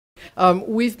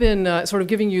We've been sort of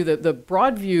giving you the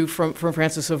broad view from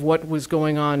Francis of what was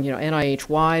going on,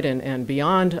 NIH-wide and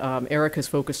beyond. Eric has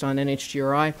focused on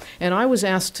NHGRI, and I was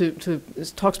asked to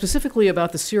talk specifically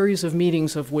about the series of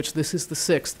meetings of which this is the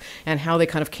 6th, and how they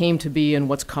kind of came to be and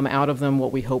what's come out of them,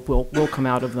 what we hope will come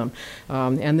out of them.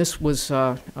 And this was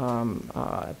an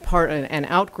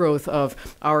outgrowth of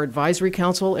our advisory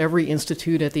council. Every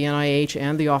institute at the NIH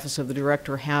and the Office of the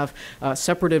Director have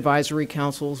separate advisory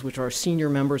councils, which are senior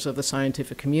members of the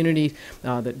scientific community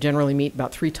that generally meet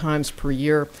about 3 times per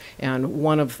year. And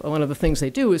one of the things they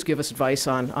do is give us advice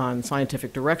on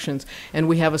scientific directions. And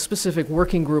we have a specific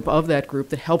working group of that group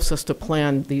that helps us to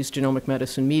plan these genomic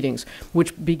medicine meetings,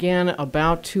 which began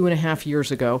about 2.5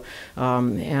 years ago,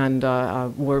 and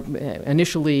were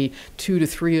initially 2 to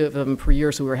 3 of them per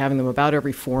year, so we were having them about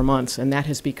every 4 months, and that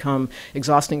has become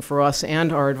exhausting for us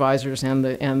and our advisors and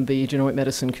the genomic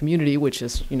medicine community, which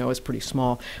is is pretty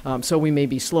small. So we may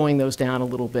be slowing those down a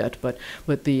little bit, but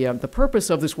the purpose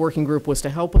of this working group was to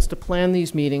help us to plan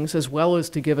these meetings, as well as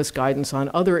to give us guidance on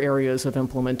other areas of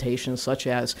implementation, such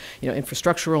as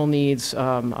infrastructural needs,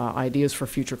 ideas for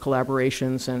future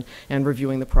collaborations, and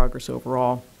reviewing the progress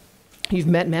overall. You've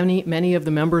met many of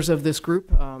the members of this group.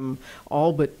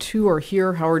 All but 2 are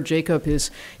here. Howard Jacob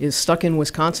is stuck in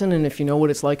Wisconsin, and if you know what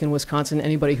it's like in Wisconsin,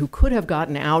 anybody who could have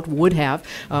gotten out would have.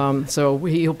 So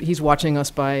he's watching us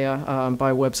by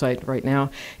website right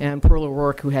now. And Pearl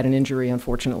O'Rourke, who had an injury,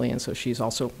 unfortunately, and so she's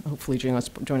also hopefully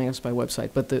joining us by website.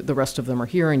 But the rest of them are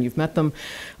here, and you've met them.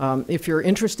 If you're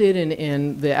interested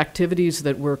in the activities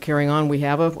that we're carrying on, we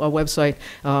have a website.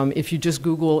 If you just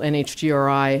Google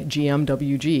NHGRI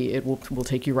GMWG, it will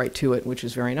take you right to it, which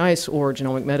is very nice, or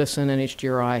Genomic Medicine,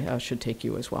 NHGRI should take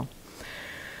you as well.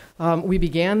 We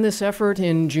began this effort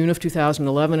in June of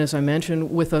 2011, as I mentioned,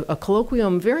 with a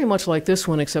colloquium very much like this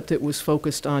one, except it was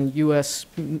focused on U.S.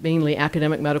 mainly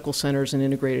academic medical centers and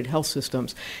integrated health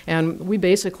systems. And we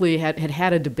basically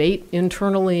had a debate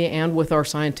internally and with our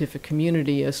scientific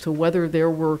community as to whether there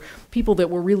were people that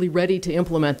were really ready to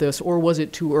implement this, or was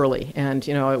it too early? And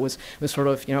it was sort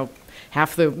of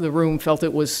half the room felt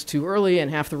it was too early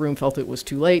and half the room felt it was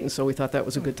too late, and so we thought that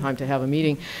was a good time to have a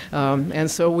meeting. And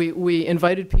so we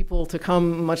invited people to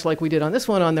come, much like we did on this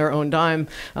one, on their own dime,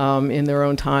 in their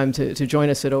own time, to join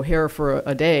us at O'Hare for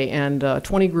a day. And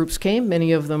 20 groups came.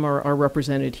 Many of them are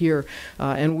represented here.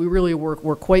 And we really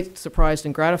were quite surprised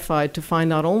and gratified to find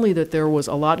not only that there was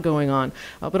a lot going on,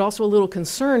 but also a little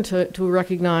concern to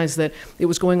recognize that it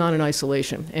was going on in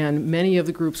isolation. And many of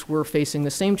the groups were facing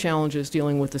the same challenges,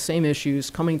 dealing with the same issues,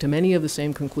 coming to many of the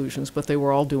same conclusions, but they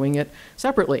were all doing it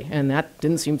separately, and that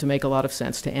didn't seem to make a lot of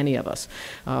sense to any of us.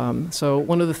 So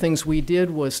one of the things we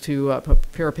did was to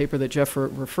prepare a paper that Jeff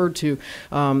referred to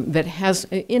that has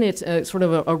in it sort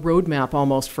of a roadmap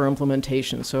almost for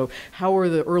implementation. So how are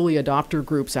the early adopter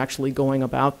groups actually going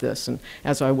about this? And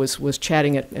as I was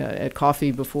chatting at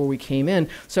coffee before we came in,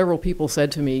 several people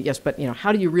said to me, yes, but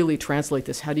how do you really translate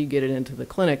this? How do you get it into the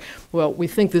clinic? Well, we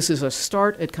think this is a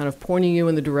start at kind of pointing you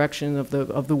in the direction of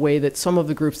the way that some of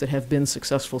the groups that have been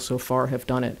successful so far have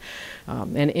done it.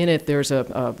 And in it, there's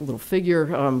a little figure,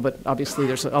 but obviously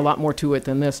there's a lot more to it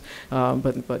than this.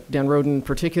 But Dan Roden in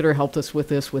particular helped us with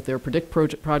this, with their Predict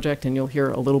project, and you'll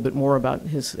hear a little bit more about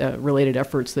his related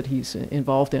efforts that he's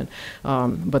involved in.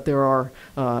 But there are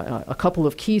a couple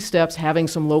of key steps: having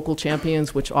some local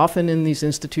champions, which often in these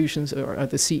institutions are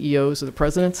the CEOs or the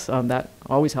presidents. That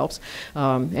always helps.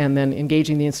 And then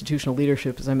engaging the institutional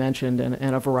leadership, as I mentioned,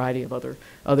 and a variety of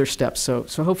other steps. So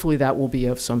hopefully that will be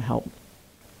of some help.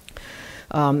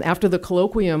 After the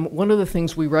colloquium, one of the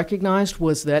things we recognized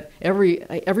was that every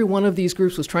one of these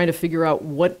groups was trying to figure out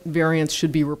what variants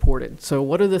should be reported. So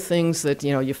what are the things that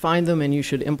you find them and you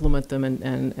should implement them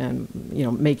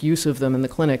and make use of them in the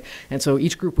clinic. And so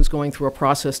each group was going through a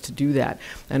process to do that.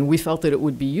 And we felt that it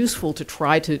would be useful to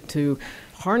try to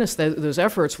harness those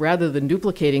efforts rather than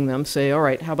duplicating them. Say, all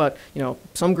right, how about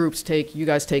some groups you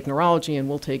guys take neurology and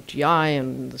we'll take GI,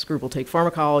 and this group will take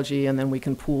pharmacology, and then we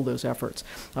can pool those efforts.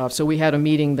 So we had a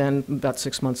meeting then about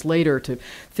 6 months later to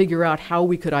figure out how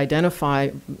we could identify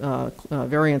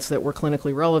variants that were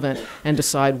clinically relevant and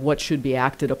decide what should be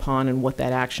acted upon and what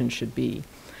that action should be.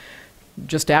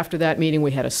 Just after that meeting,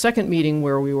 we had a second meeting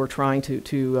where we were trying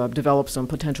to develop some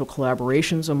potential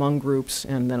collaborations among groups,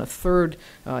 and then a third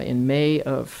in May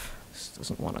of This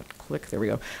doesn't want to click. There we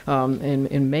go.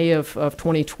 In May of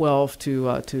 2012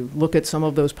 to look at some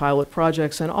of those pilot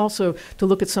projects and also to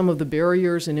look at some of the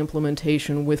barriers in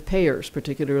implementation with payers,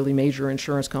 particularly major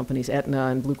insurance companies, Aetna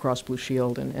and Blue Cross Blue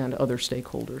Shield and other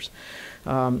stakeholders.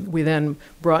 We then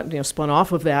spun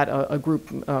off of that a group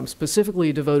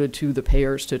specifically devoted to the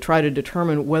payers to try to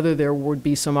determine whether there would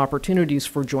be some opportunities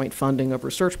for joint funding of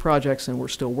research projects, and we're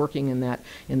still working in that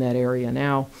area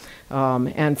now.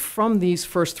 And from these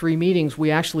first 3 meetings,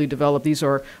 we actually developed, these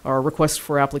are our requests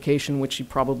for application, which you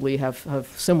probably have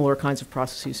similar kinds of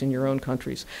processes in your own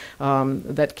countries,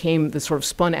 that sort of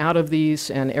spun out of these,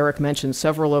 and Eric mentioned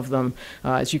several of them.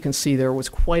 As you can see, there was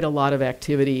quite a lot of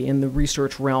activity in the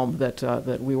research realm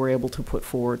that we were able to put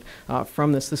forward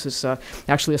from this. This is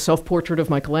actually a self-portrait of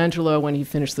Michelangelo when he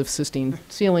finished the Sistine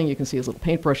ceiling. You can see his little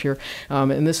paintbrush here.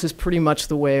 And this is pretty much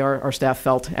the way our staff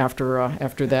felt after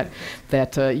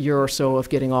that year or so of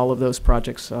getting all of those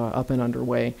projects up and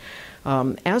underway.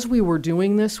 As we were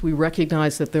doing this, we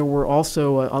recognized that there were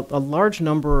also a large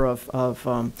number of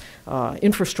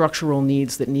infrastructural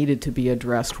needs that needed to be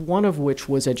addressed, one of which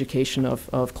was education of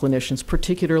clinicians,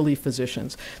 particularly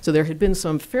physicians. So there had been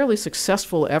some fairly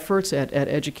successful efforts at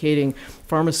educating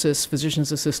pharmacists,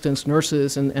 physicians' assistants,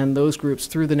 nurses, and those groups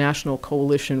through the National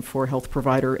Coalition for Health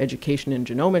Provider Education in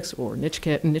Genomics, or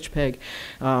NHGRI,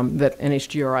 that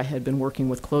NHGRI had been working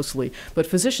with closely. But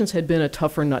physicians had been a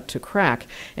tougher nut to crack.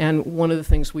 And one of the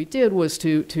things we did was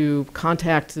to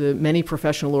contact the many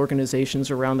professional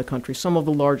organizations around the country, some of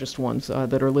the largest ones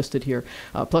that are listed here,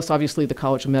 plus obviously the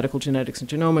College of Medical Genetics and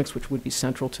Genomics, which would be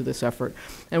central to this effort.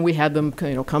 And we had them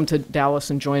come to Dallas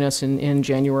and join us in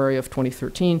January of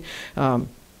 2013.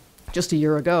 Just a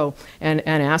year ago, and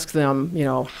ask them,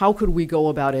 how could we go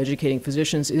about educating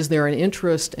physicians? Is there an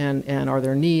interest, and are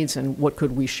there needs, and what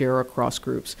could we share across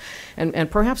groups? And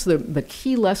perhaps the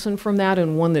key lesson from that,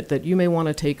 and one that you may want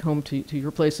to take home to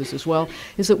your places as well,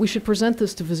 is that we should present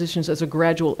this to physicians as a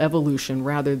gradual evolution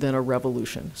rather than a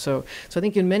revolution. So I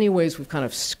think in many ways we've kind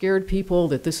of scared people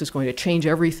that this is going to change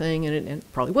everything, and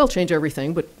it probably will change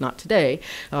everything, but not today.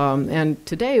 And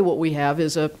today what we have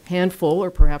is a handful,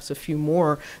 or perhaps a few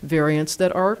more, variants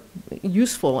that are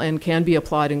useful and can be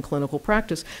applied in clinical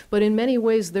practice, but in many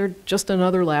ways they're just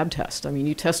another lab test. I mean,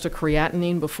 you test a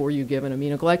creatinine before you give an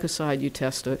aminoglycoside.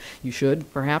 You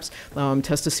should perhaps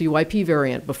test a CYP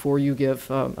variant before you give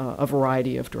a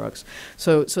variety of drugs.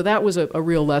 So that was a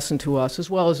real lesson to us,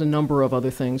 as well as a number of other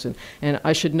things. And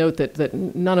I should note that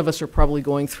none of us are probably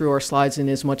going through our slides in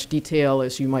as much detail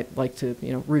as you might like to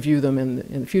review them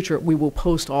in the future. We will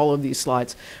post all of these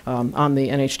slides on the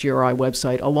NHGRI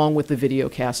website, along with the video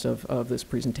cast of this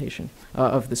presentation,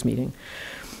 of this meeting.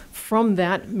 From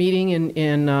that meeting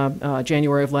in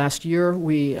January of last year,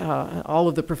 all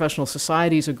of the professional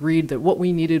societies agreed that what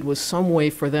we needed was some way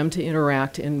for them to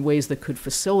interact in ways that could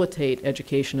facilitate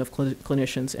education of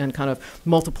clinicians and kind of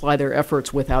multiply their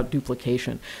efforts without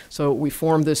duplication. So we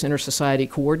formed this inter-society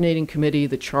coordinating committee.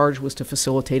 The charge was to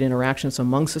facilitate interactions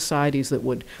among societies that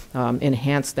would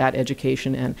enhance that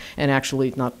education and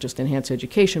actually not just enhance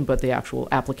education, but the actual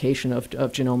application of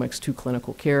genomics to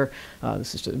clinical care.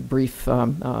 This is a brief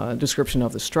description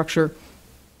of the structure.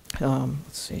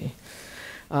 Let's see.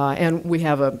 And we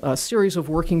have a series of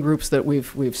working groups that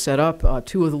we've set up.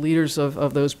 Two of the leaders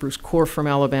of those, Bruce Korf from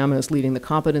Alabama is leading the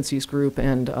competencies group,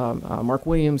 and Mark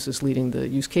Williams is leading the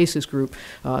use cases group.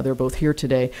 They're both here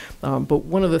today. But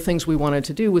one of the things we wanted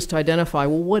to do was to identify,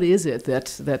 well, what is it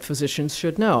that physicians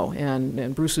should know?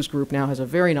 And Bruce's group now has a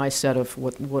very nice set of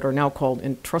what are now called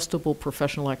entrustable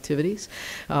professional activities,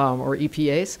 or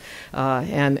EPAs,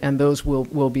 and those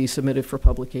will be submitted for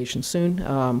publication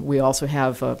soon. We also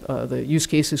have the use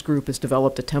cases group has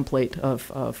developed a template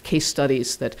of case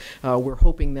studies that we're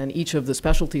hoping then each of the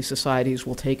specialty societies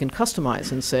will take and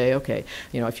customize and say, okay,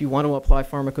 if you want to apply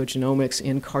pharmacogenomics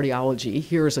in cardiology,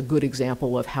 here's a good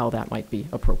example of how that might be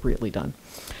appropriately done.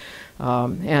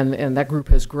 And that group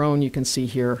has grown. You can see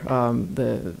here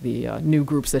the new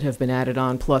groups that have been added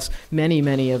on, plus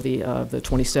many of the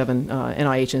 27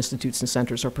 NIH institutes and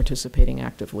centers are participating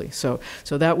actively. So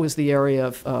that was the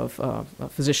area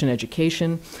of physician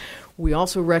education. We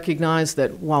also recognize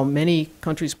that while many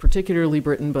countries, particularly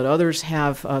Britain, but others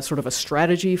have sort of a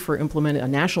strategy for a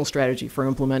national strategy for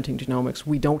implementing genomics,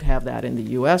 we don't have that in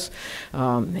the U.S.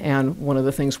 And one of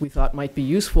the things we thought might be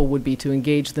useful would be to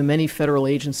engage the many federal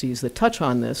agencies that touch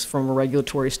on this from a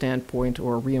regulatory standpoint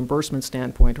or reimbursement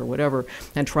standpoint or whatever,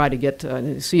 and try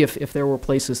to see if there were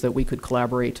places that we could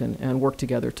collaborate and work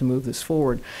together to move this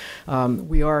forward.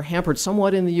 We are hampered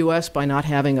somewhat in the U.S. by not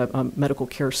having a medical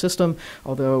care system,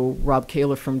 although Rob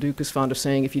Califf from Duke is fond of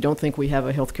saying, if you don't think we have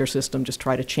a healthcare system, just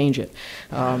try to change it.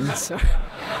 And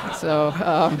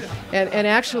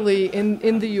actually,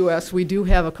 in the U.S., we do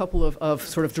have a couple of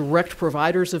sort of direct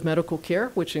providers of medical care,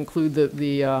 which include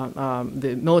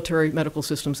the military medical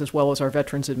systems as well as our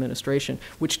Veterans Administration,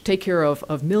 which take care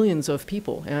of millions of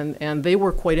people. And they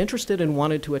were quite interested and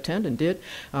wanted to attend and did.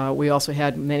 We also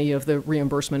had many of the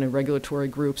reimbursement and regulatory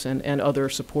groups and other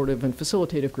supportive and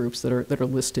facilitative groups that are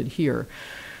listed here.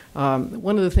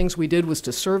 One of the things we did was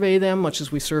to survey them, much as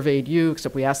we surveyed you,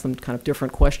 except we asked them kind of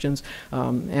different questions.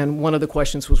 And one of the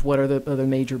questions was, what are the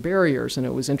major barriers? And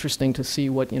it was interesting to see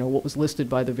what was listed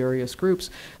by the various groups.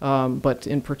 But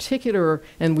in particular,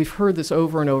 and we've heard this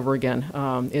over and over again,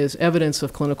 is evidence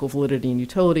of clinical validity and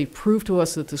utility. Prove to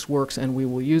us that this works, and we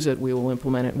will use it, we will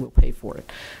implement it, and we'll pay for it.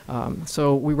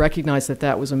 So we recognized that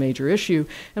that was a major issue.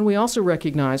 And we also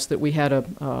recognized that we had a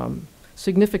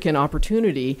significant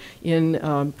opportunity in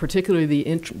particularly the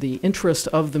interest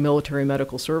of the military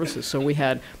medical services. So we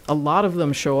had a lot of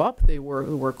them show up. They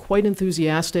were quite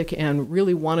enthusiastic and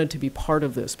really wanted to be part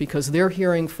of this because they're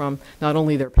hearing from not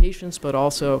only their patients but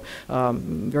also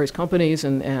various companies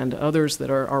and others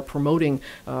that are promoting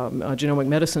genomic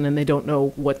medicine, and they don't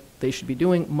know what they should be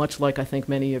doing, much like I think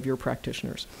many of your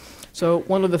practitioners. So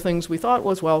one of the things we thought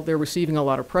was, well, they're receiving a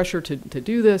lot of pressure to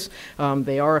do this.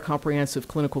 They are a comprehensive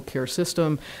clinical care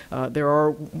system.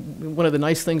 One of the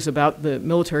nice things about the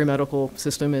military medical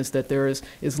system is that there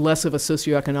is less of a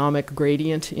socioeconomic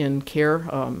gradient in care.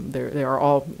 They are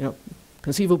all,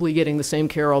 conceivably getting the same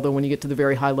care, although when you get to the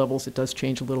very high levels, it does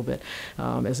change a little bit,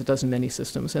 as it does in many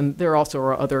systems. And there also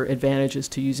are other advantages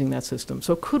to using that system.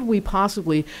 So could we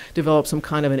possibly develop some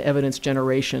kind of an evidence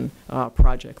generation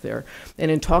project there?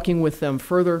 And in talking with them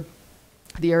further,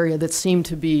 the area that seemed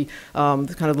to be kind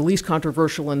of the least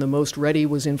controversial and the most ready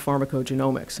was in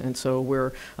pharmacogenomics. And so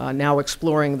we're now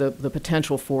exploring the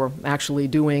potential for actually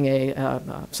doing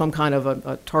some kind of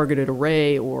a targeted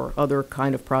array or other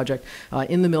kind of project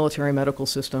in the military medical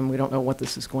system. We don't know what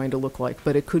this is going to look like,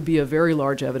 but it could be a very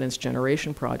large evidence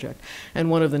generation project. And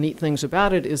one of the neat things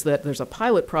about it is that there's a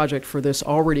pilot project for this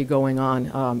already going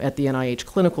on at the NIH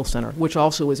Clinical Center, which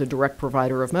also is a direct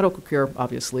provider of medical care,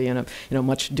 obviously in a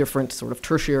much different sort of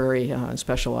tertiary and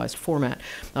specialized format.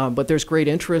 But there's great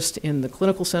interest in the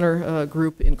clinical center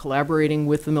group in collaborating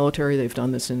with the military. They've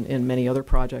done this in many other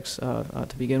projects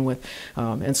to begin with.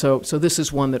 And so this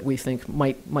is one that we think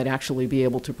might actually be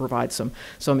able to provide some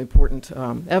important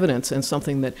evidence and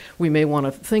something that we may want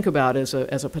to think about as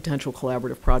a potential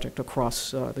collaborative project across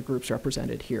the groups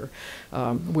represented here.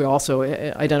 We also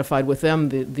identified with them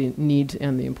the need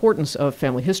and the importance of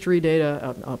family history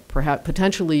data, perhaps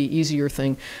potentially easier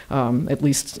thing, at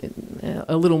least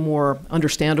a little more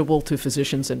understandable to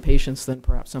physicians and patients than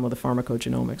perhaps some of the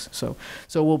pharmacogenomics.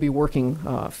 So we'll be working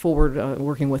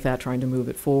working with that, trying to move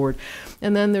it forward.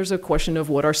 And then there's a question of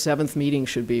what our 7th meeting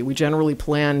should be. We generally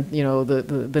plan,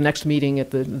 the next meeting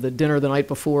at the dinner the night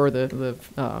before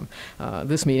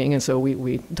this meeting, and so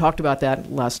we talked about that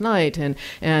last night.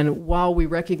 And while we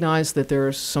recognize that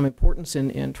there's some importance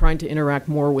in trying to interact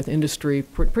more with industry,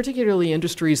 particularly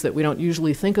industries that we don't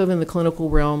usually think of in the clinical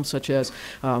realm, such as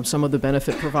some of the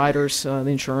benefit providers, the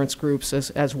insurance groups,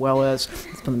 as well as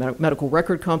the medical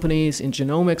record companies, in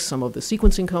genomics, some of the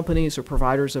sequencing companies or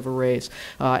providers of arrays,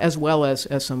 as well as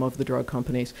some of the drug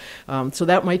companies. So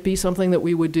that might be something that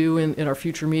we would do in our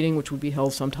future meeting, which would be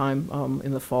held sometime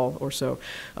in the fall or so.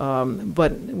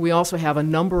 But we also have a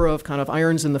number of kind of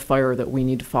irons in the fire that we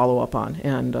need to follow up on,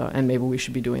 and maybe we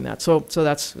should be doing that. So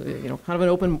that's kind of an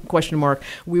open question mark.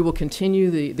 We will continue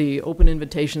the open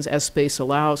invitations as space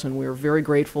allows, and we're very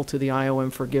grateful to the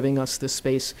IOM for giving us this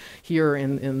space here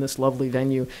in this lovely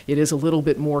venue. It is a little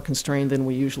bit more constrained than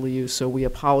we usually use, so we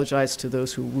apologize to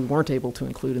those who we weren't able to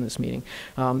include in this meeting.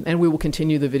 And we will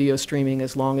continue the video streaming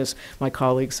as long as my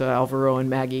colleagues Alvaro and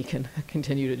Maggie can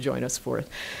continue to join us for it.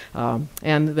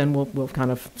 And then we'll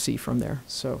kind of see from there.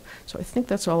 So I think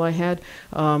that's all I had.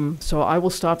 So I will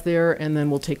stop there, and then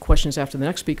we'll take questions after the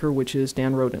next speaker, which is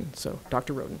Dan Roden. So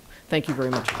Dr. Roden, thank you very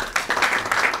much.